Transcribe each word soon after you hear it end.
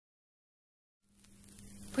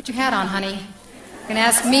Put your hat on, honey. You can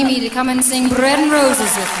ask Mimi to come and sing Bread and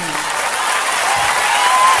Roses with me.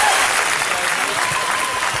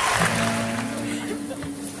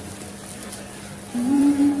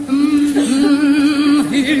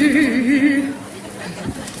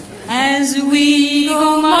 As we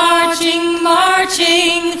go marching,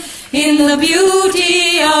 marching in the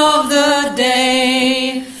beauty of the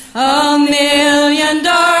day, 1,000,000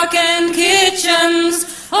 darkened kitchens,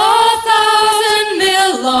 1,000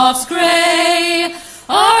 mill lofts gray,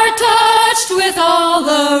 are touched with all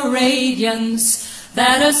the radiance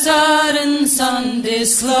that a sudden sun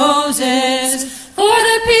discloses. For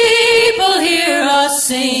the people hear us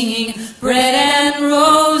singing, bread and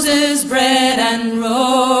roses, bread and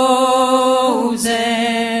roses.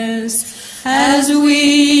 As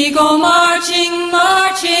we go marching,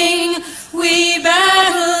 marching, we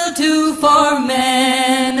battle too for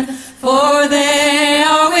men, for they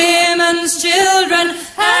are women's children,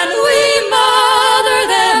 and we mother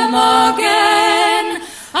them again.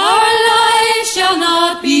 Our life shall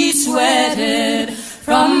not be sweated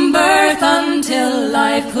from birth until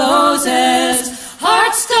life closes.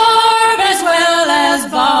 Hearts starve as well as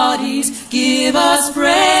bodies. Give us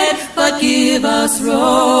bread, but give us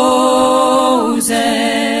roses.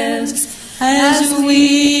 As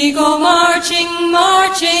we go marching,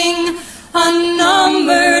 marching,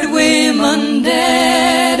 unnumbered women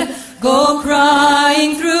dead go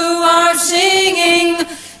crying through our singing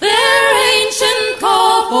their ancient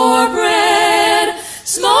call for bread.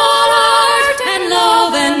 Small art and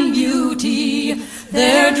love and beauty,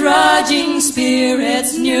 their drudging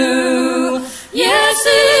spirits knew. Yes,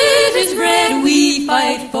 it is bread we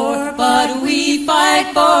fight for, but we fight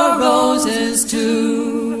for roses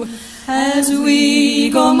too. As we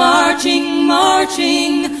go marching,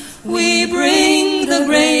 marching, we bring the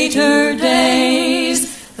greater days.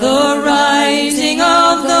 The rising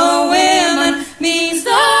of the women means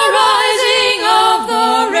the rising of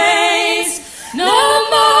the race. No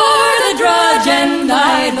more the drudge and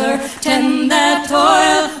idler tend that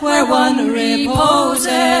toil where one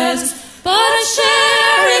reposes, but a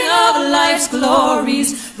sharing of life's glories,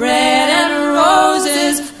 bread